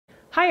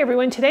Hi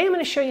everyone, today I'm going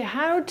to show you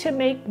how to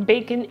make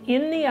bacon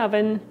in the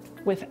oven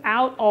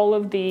without all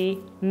of the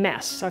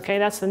mess. Okay,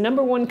 that's the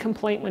number one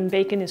complaint when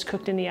bacon is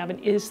cooked in the oven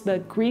is the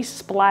grease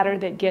splatter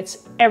that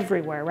gets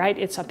everywhere, right?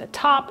 It's at the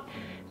top,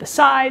 the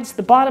sides,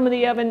 the bottom of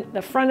the oven,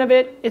 the front of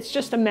it. It's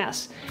just a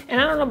mess. And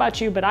I don't know about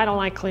you, but I don't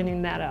like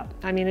cleaning that up.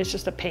 I mean, it's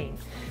just a pain.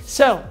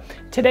 So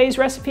today's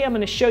recipe, I'm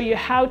going to show you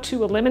how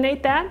to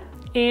eliminate that.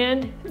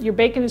 And your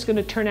bacon is going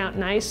to turn out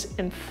nice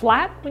and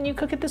flat when you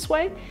cook it this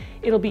way.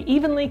 It'll be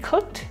evenly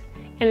cooked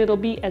and it'll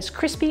be as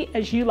crispy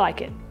as you like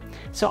it.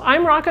 So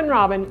I'm Rockin'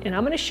 Robin and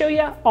I'm going to show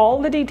you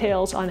all the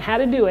details on how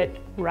to do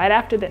it right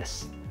after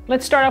this.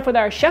 Let's start off with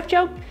our chef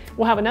joke.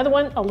 We'll have another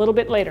one a little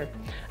bit later.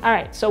 All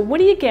right, so what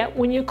do you get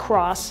when you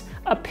cross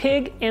a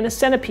pig and a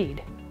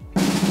centipede?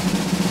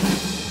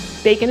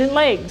 Bacon and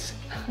legs.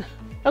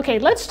 Okay,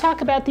 let's talk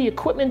about the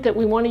equipment that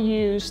we want to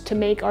use to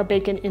make our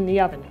bacon in the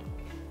oven.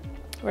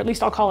 Or at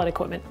least I'll call it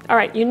equipment. All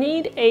right, you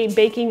need a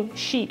baking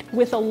sheet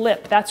with a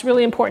lip. That's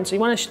really important. So you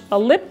want a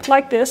lip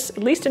like this, at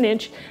least an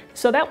inch,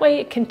 so that way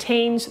it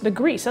contains the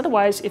grease.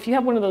 Otherwise, if you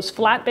have one of those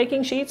flat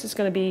baking sheets, it's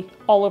gonna be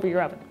all over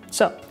your oven.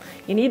 So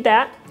you need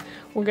that.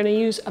 We're gonna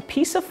use a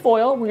piece of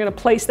foil. We're gonna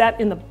place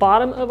that in the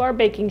bottom of our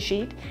baking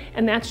sheet,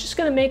 and that's just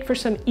gonna make for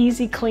some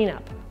easy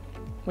cleanup,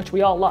 which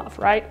we all love,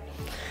 right?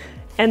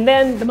 And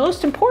then the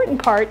most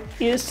important part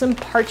is some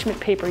parchment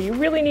paper. You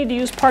really need to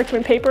use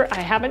parchment paper. I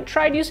haven't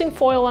tried using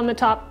foil on the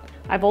top.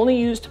 I've only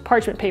used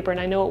parchment paper and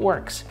I know it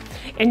works.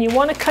 And you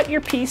want to cut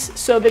your piece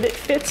so that it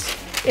fits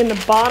in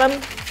the bottom,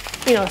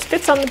 you know, it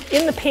fits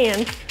in the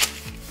pan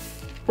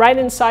right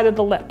inside of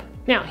the lip.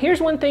 Now,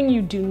 here's one thing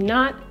you do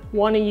not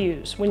want to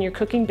use when you're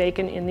cooking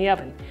bacon in the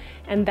oven,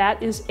 and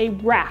that is a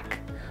rack.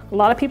 A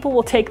lot of people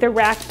will take their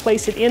rack,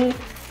 place it in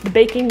the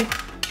baking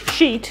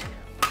sheet,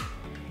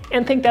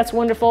 and think that's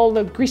wonderful,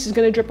 the grease is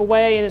gonna drip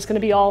away and it's gonna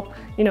be all,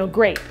 you know,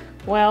 great.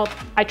 Well,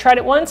 I tried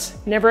it once,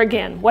 never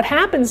again. What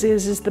happens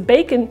is the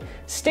bacon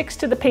sticks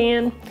to the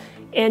pan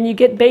and you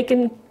get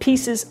bacon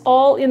pieces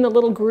all in the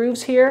little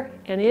grooves here,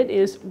 and it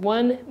is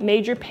one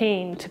major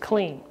pain to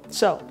clean.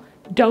 So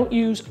don't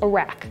use a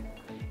rack.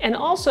 And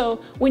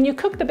also, when you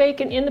cook the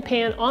bacon in the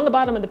pan, on the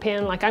bottom of the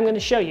pan, like I'm gonna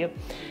show you,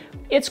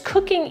 it's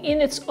cooking in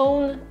its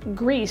own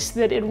grease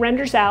that it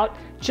renders out,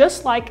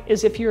 just like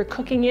as if you're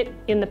cooking it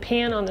in the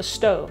pan on the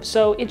stove.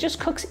 So it just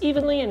cooks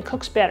evenly and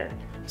cooks better.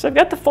 So I've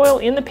got the foil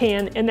in the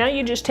pan, and now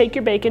you just take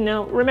your bacon.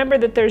 Now remember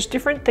that there's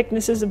different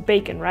thicknesses of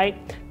bacon, right?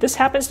 This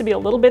happens to be a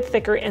little bit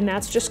thicker, and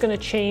that's just gonna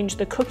change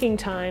the cooking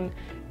time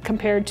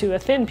compared to a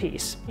thin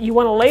piece. You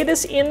wanna lay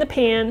this in the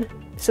pan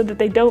so that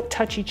they don't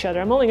touch each other.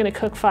 I'm only gonna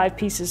cook 5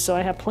 pieces, so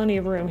I have plenty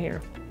of room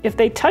here. If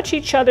they touch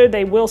each other,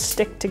 they will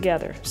stick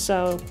together.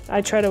 So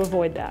I try to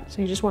avoid that.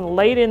 So you just want to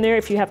lay it in there.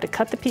 If you have to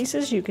cut the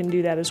pieces, you can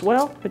do that as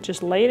well, but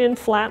just lay it in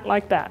flat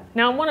like that.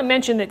 Now I want to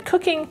mention that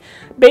cooking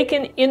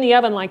bacon in the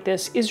oven like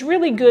this is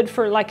really good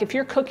for, like, if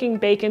you're cooking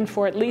bacon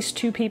for at least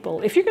 2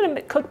 people. If you're going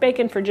to cook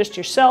bacon for just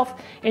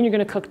yourself and you're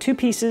going to cook 2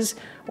 pieces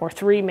or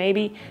 3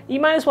 maybe,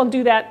 you might as well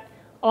do that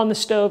on the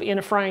stove in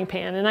a frying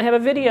pan. And I have a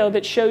video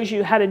that shows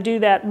you how to do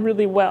that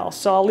really well.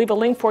 So I'll leave a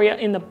link for you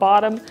in the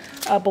bottom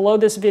below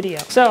this video.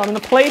 So I'm gonna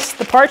place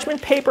the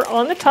parchment paper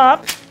on the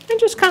top and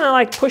just kind of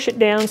like push it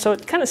down so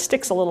it kind of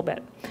sticks a little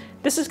bit.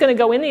 This is gonna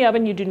go in the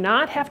oven. You do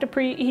not have to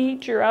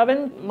preheat your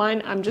oven.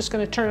 Mine, I'm just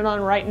gonna turn it on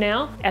right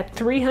now at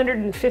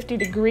 350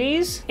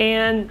 degrees,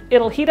 and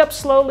it'll heat up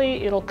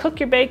slowly. It'll cook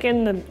your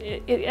bacon.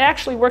 It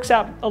actually works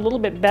out a little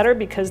bit better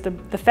because the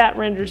fat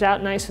renders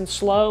out nice and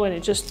slow, and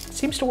it just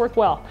seems to work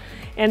well.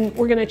 And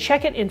we're gonna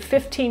check it in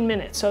 15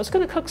 minutes. So it's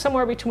gonna cook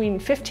somewhere between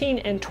 15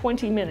 and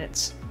 20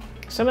 minutes.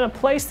 So I'm gonna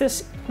place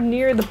this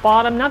near the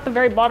bottom, not the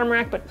very bottom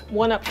rack, but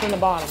one up from the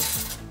bottom.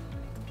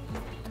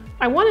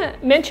 I want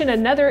to mention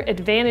another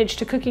advantage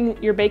to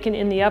cooking your bacon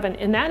in the oven,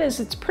 and that is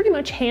it's pretty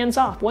much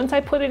hands-off. Once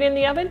I put it in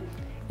the oven,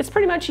 it's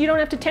pretty much, you don't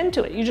have to tend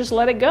to it. You just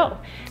let it go.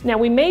 Now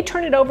we may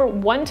turn it over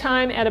one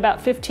time at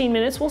about 15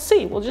 minutes. We'll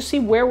see. We'll just see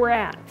where we're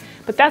at.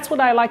 But that's what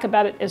I like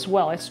about it as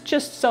well. It's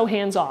just so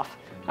hands-off.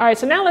 All right,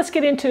 so now let's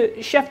get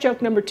into chef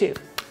joke number 2.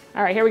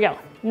 All right, here we go.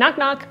 Knock,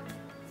 knock.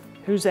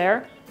 Who's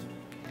there?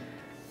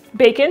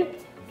 Bacon.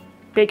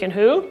 Bacon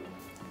who?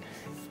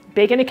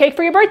 Baking a cake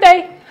for your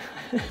birthday.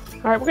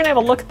 All right, we're gonna have a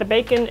look at the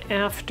bacon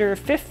after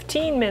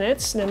 15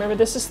 minutes. Now remember,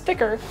 this is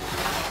thicker.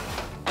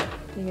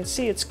 You can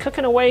see it's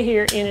cooking away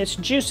here in its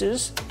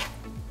juices.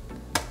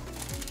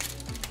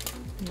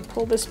 And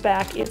pull this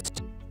back, it's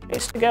ready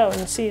to go.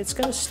 And see, it's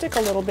gonna stick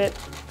a little bit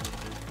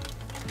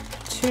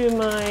to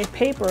my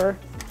paper.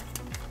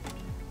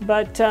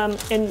 But,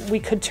 and we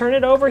could turn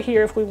it over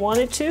here if we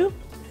wanted to,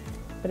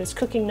 but it's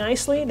cooking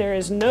nicely. There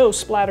is no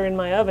splatter in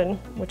my oven,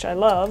 which I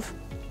love.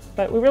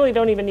 But we really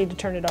don't even need to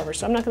turn it over,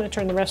 so I'm not going to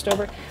turn the rest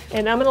over.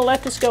 And I'm going to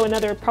let this go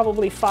another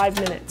probably 5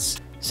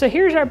 minutes. So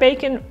here's our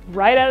bacon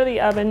right out of the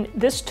oven.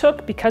 This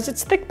took, because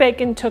it's thick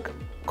bacon, took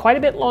quite a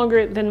bit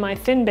longer than my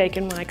thin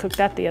bacon when I cooked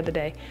that the other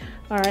day.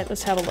 All right,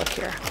 let's have a look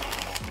here.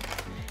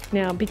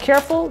 Now be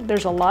careful,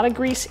 there's a lot of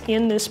grease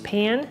in this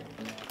pan.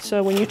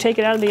 So when you take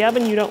it out of the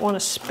oven, you don't want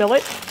to spill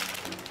it.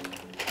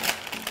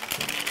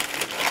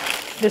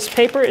 This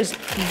paper is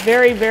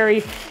very,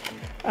 very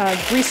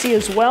greasy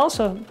as well,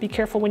 so be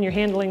careful when you're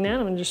handling that.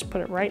 I'm gonna just put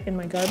it right in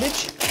my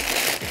garbage.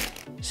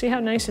 See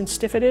how nice and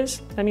stiff it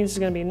is? That means it's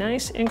gonna be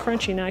nice and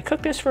crunchy. Now I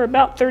cooked this for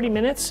about 30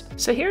 minutes.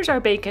 So here's our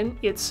bacon.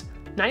 It's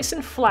nice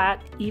and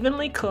flat,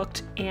 evenly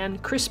cooked,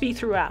 and crispy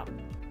throughout.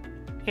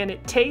 And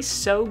it tastes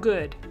so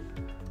good.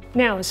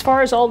 Now, as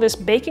far as all this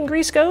bacon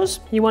grease goes,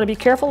 you want to be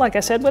careful, like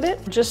I said, with it.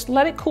 Just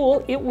let it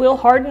cool. It will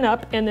harden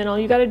up, and then all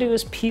you got to do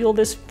is peel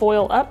this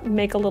foil up,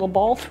 make a little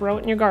ball, throw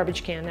it in your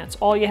garbage can. That's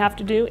all you have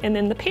to do. And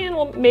then the pan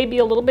will may be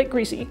a little bit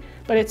greasy,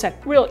 but it's a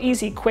real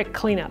easy, quick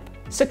cleanup.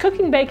 So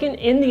cooking bacon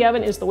in the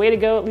oven is the way to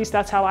go. At least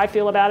that's how I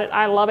feel about it.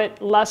 I love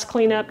it. Less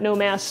cleanup, no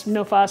mess,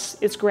 no fuss.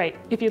 It's great.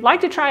 If you'd like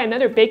to try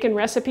another bacon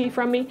recipe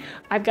from me,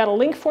 I've got a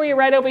link for you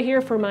right over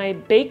here for my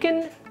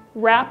bacon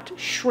wrapped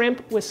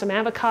shrimp with some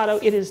avocado.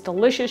 It is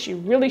delicious. You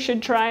really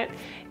should try it,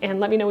 and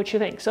let me know what you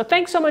think. So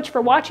thanks so much for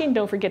watching.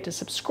 Don't forget to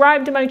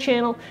subscribe to my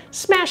channel,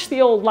 smash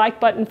the old like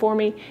button for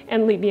me,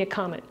 and leave me a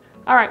comment.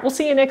 All right, we'll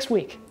see you next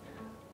week.